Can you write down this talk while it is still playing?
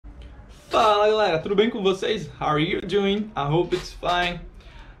Fala galera, tudo bem com vocês? How are you doing? I hope it's fine.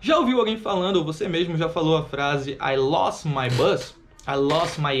 Já ouviu alguém falando, ou você mesmo já falou a frase I lost my bus? I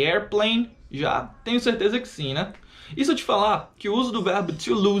lost my airplane? Já? Tenho certeza que sim, né? E se eu te falar que o uso do verbo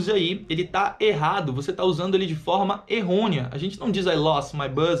to lose aí, ele tá errado, você tá usando ele de forma errônea. A gente não diz I lost my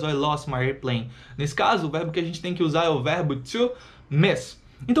bus ou I lost my airplane. Nesse caso, o verbo que a gente tem que usar é o verbo to miss.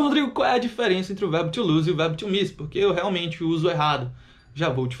 Então, Rodrigo, qual é a diferença entre o verbo to lose e o verbo to miss? Porque eu realmente uso errado. Já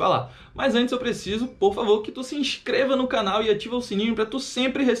vou te falar. Mas antes eu preciso, por favor, que tu se inscreva no canal e ativa o sininho para tu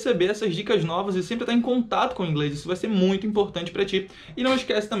sempre receber essas dicas novas e sempre estar em contato com o inglês. Isso vai ser muito importante para ti. E não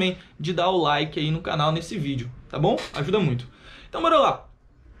esquece também de dar o like aí no canal nesse vídeo, tá bom? Ajuda muito. Então bora lá.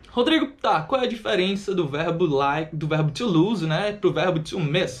 Rodrigo, tá, qual é a diferença do verbo to lose, né, pro verbo to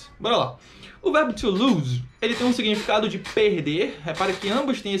miss? Bora lá. O verbo to lose, ele tem um significado de perder. Repara que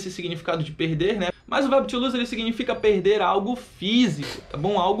ambos têm esse significado de perder, né? Mas o verbo to lose, ele significa perder algo físico, tá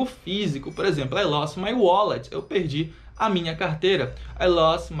bom? Algo físico. Por exemplo, I lost my wallet. Eu perdi a minha carteira. I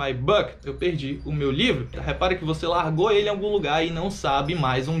lost my book. Eu perdi o meu livro. Repara que você largou ele em algum lugar e não sabe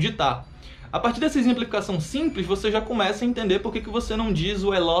mais onde está. A partir dessa exemplificação simples, você já começa a entender por que você não diz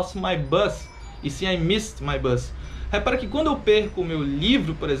o I lost my bus, e sim I missed my bus. Repara que quando eu perco o meu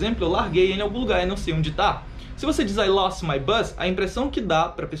livro, por exemplo, eu larguei ele em algum lugar e não sei onde está. Se você diz I lost my bus, a impressão que dá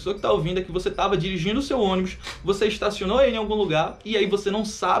para a pessoa que está ouvindo é que você estava dirigindo o seu ônibus, você estacionou ele em algum lugar e aí você não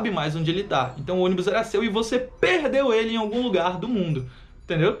sabe mais onde ele está. Então o ônibus era seu e você perdeu ele em algum lugar do mundo.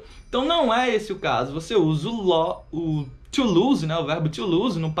 Entendeu? Então não é esse o caso. Você usa o to lose, né, o verbo to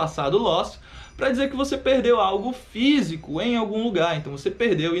lose, no passado lost, para dizer que você perdeu algo físico em algum lugar. Então você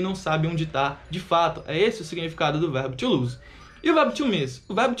perdeu e não sabe onde está de fato. É esse o significado do verbo to lose. E o verbo to miss?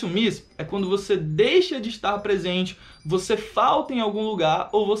 O verbo to miss é quando você deixa de estar presente, você falta em algum lugar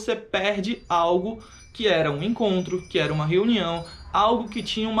ou você perde algo que era um encontro, que era uma reunião, algo que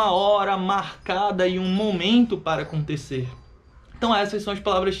tinha uma hora marcada e um momento para acontecer. Então essas são as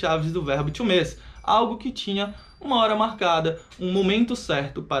palavras-chave do verbo to miss. Algo que tinha uma hora marcada, um momento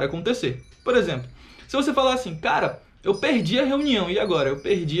certo para acontecer. Por exemplo, se você falar assim, cara, eu perdi a reunião, e agora? Eu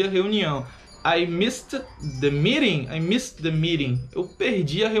perdi a reunião. I missed the meeting. I missed the meeting. Eu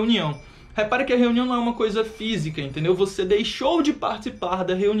perdi a reunião. Repare que a reunião não é uma coisa física, entendeu? Você deixou de participar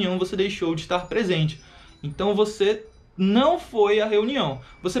da reunião, você deixou de estar presente. Então você não foi à reunião.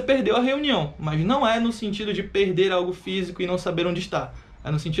 Você perdeu a reunião, mas não é no sentido de perder algo físico e não saber onde está.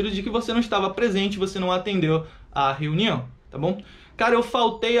 É no sentido de que você não estava presente, você não atendeu à reunião, tá bom? Cara, eu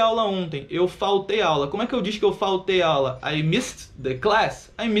faltei aula ontem. Eu faltei aula. Como é que eu digo que eu faltei aula? I missed the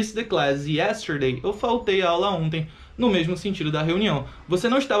class. I missed the class yesterday. Eu faltei aula ontem, no mesmo sentido da reunião. Você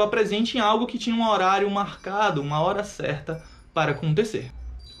não estava presente em algo que tinha um horário marcado, uma hora certa para acontecer.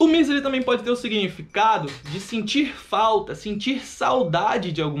 O miss, ele também pode ter o significado de sentir falta, sentir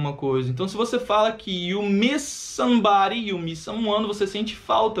saudade de alguma coisa. Então, se você fala que you miss somebody, you miss someone, você sente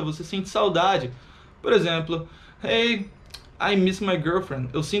falta, você sente saudade. Por exemplo, hey, I miss my girlfriend.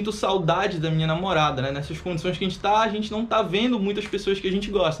 Eu sinto saudade da minha namorada, né? Nessas condições que a gente não tá vendo muitas pessoas que a gente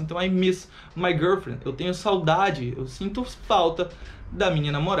gosta. Então, I miss my girlfriend. Eu tenho saudade, eu sinto falta da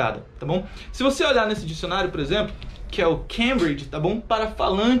minha namorada, tá bom? Se você olhar nesse dicionário, por exemplo, que é o Cambridge, tá bom? Para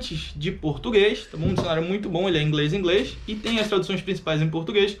falantes de português, tá bom? Um dicionário muito bom, ele é inglês e tem as traduções principais em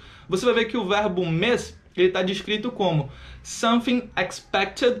português. Você vai ver que o verbo miss, ele está descrito como something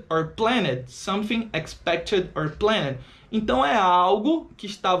expected or planned. Something expected or planned. Então é algo que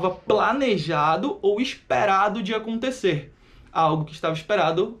estava planejado ou esperado de acontecer. Algo que estava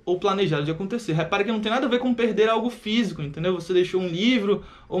esperado ou planejado de acontecer. Repara que não tem nada a ver com perder algo físico, entendeu? Você deixou um livro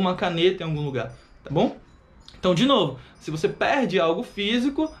ou uma caneta em algum lugar, tá bom? Então, de novo, se você perde algo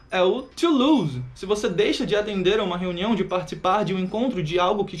físico, é o to lose. Se você deixa de atender a uma reunião, de participar de um encontro, de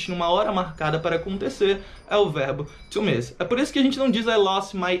algo que tinha uma hora marcada para acontecer, é o verbo to miss. É por isso que a gente não diz I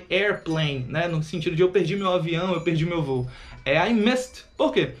lost my airplane, né? No sentido de eu perdi meu avião, eu perdi meu voo. É I missed.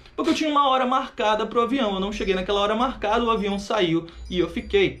 Por quê? Porque eu tinha uma hora marcada para o avião. Eu não cheguei naquela hora marcada, o avião saiu e eu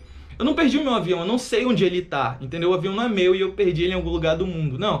fiquei. Eu não perdi o meu avião, eu não sei onde ele está, entendeu? O avião não é meu e eu perdi ele em algum lugar do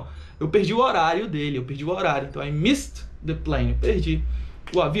mundo. Não. Eu perdi o horário dele, eu perdi o horário. Então, I missed the plane, eu perdi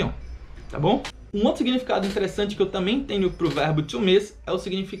o avião, tá bom? Um outro significado interessante que eu também tenho para o verbo to miss é o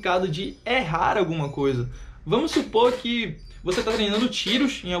significado de errar alguma coisa. Vamos supor que você está treinando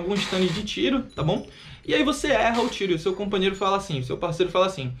tiros em algum stand de tiro, tá bom? E aí você erra o tiro e o seu companheiro fala assim, o seu parceiro fala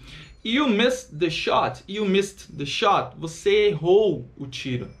assim, you missed the shot, you missed the shot. Você errou o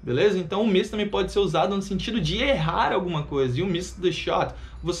tiro, beleza? Então o miss também pode ser usado no sentido de errar alguma coisa. You missed the shot,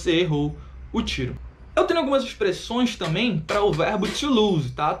 você errou o tiro. Eu tenho algumas expressões também para o verbo to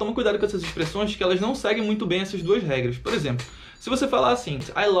lose, tá? Toma cuidado com essas expressões que elas não seguem muito bem essas duas regras. Por exemplo, Se você falar assim,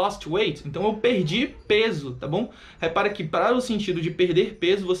 I lost weight, então eu perdi peso, tá bom? Repara que para o sentido de perder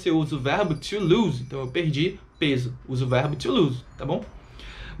peso, você usa o verbo to lose. Então eu perdi peso, uso o verbo to lose, tá bom?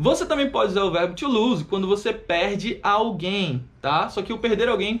 Você também pode usar o verbo to lose quando você perde alguém, tá? Só que o perder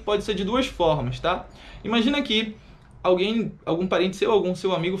alguém pode ser de duas formas, tá? Imagina que algum parente seu, algum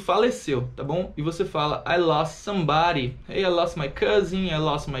seu amigo faleceu, tá bom? E você fala, I lost somebody. Hey, I lost my cousin, I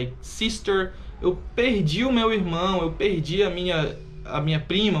lost my sister. Eu perdi o meu irmão, eu perdi a minha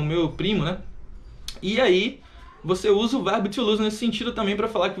prima, o meu primo, né? E aí, você usa o verbo to lose nesse sentido também para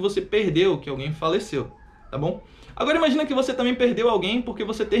falar que você perdeu, que alguém faleceu, tá bom? Agora imagina que você também perdeu alguém porque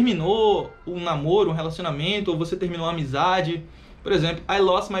você terminou um namoro, um relacionamento, ou você terminou uma amizade. Por exemplo, I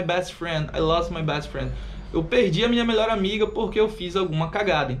lost my best friend, I lost my best friend. Eu perdi a minha melhor amiga porque eu fiz alguma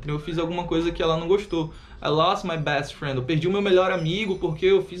cagada, entendeu? Eu fiz alguma coisa que ela não gostou. I lost my best friend. Eu perdi o meu melhor amigo porque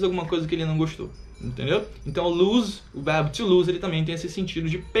eu fiz alguma coisa que ele não gostou, entendeu? Então lose, o verbo to lose, ele também tem esse sentido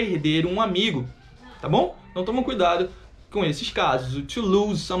de perder um amigo, tá bom? Então toma cuidado com esses casos. O to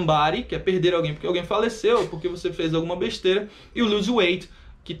lose somebody, que é perder alguém porque alguém faleceu, porque você fez alguma besteira. E o lose weight,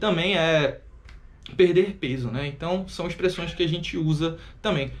 que também é perder peso, né? Então, são expressões que a gente usa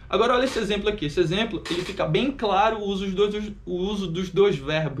também. Agora, olha esse exemplo aqui. Esse exemplo, ele fica bem claro o uso dos dois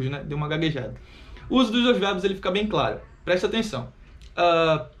verbos, né? Deu uma gaguejada. O uso dos dois verbos, ele fica bem claro. Presta atenção.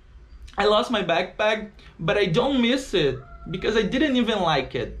 I lost my backpack, but I don't miss it, because I didn't even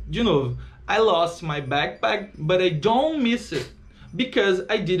like it. De novo. I lost my backpack, but I don't miss it, because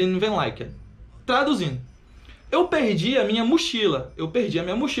I didn't even like it. Traduzindo. Eu perdi a minha mochila. Eu perdi a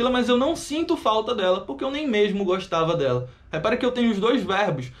minha mochila, mas eu não sinto falta dela, porque eu nem mesmo gostava dela. Repara que eu tenho os dois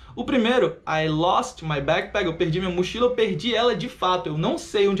verbos. O primeiro, I lost my backpack, eu perdi minha mochila, eu perdi ela de fato. Eu não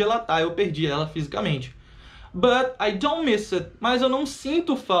sei onde ela tá, eu perdi ela fisicamente. But I don't miss it, mas eu não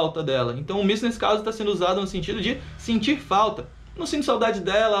sinto falta dela. Então o miss nesse caso está sendo usado no sentido de sentir falta. Não sinto saudade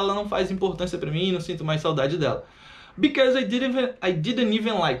dela, ela não faz importância pra mim, não sinto mais saudade dela. Because I didn't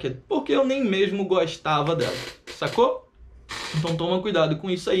even like it. Porque eu nem mesmo gostava dela. Sacou? Então toma cuidado com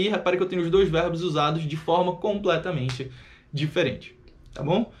isso aí. Repare que eu tenho os dois verbos usados de forma completamente diferente. Tá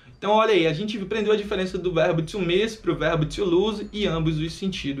bom? Então olha aí, a gente aprendeu a diferença do verbo to miss para o verbo to lose e ambos os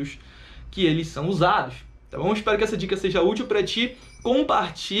sentidos que eles são usados. Tá bom? Espero que essa dica seja útil para ti.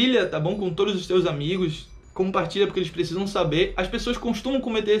 Compartilha, tá bom? Com todos os teus amigos. Compartilha porque eles precisam saber. As pessoas costumam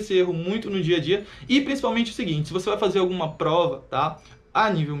cometer esse erro muito no dia a dia. E principalmente o seguinte, se você vai fazer alguma prova, tá? A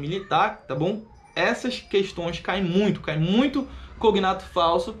nível militar, tá bom? Essas questões caem muito cognato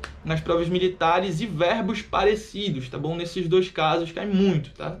falso nas provas militares e verbos parecidos, tá bom? Nesses dois casos cai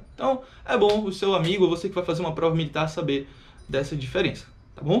muito, tá? Então é bom o seu amigo ou você que vai fazer uma prova militar saber dessa diferença,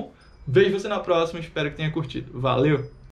 tá bom? Vejo você na próxima, espero que tenha curtido. Valeu!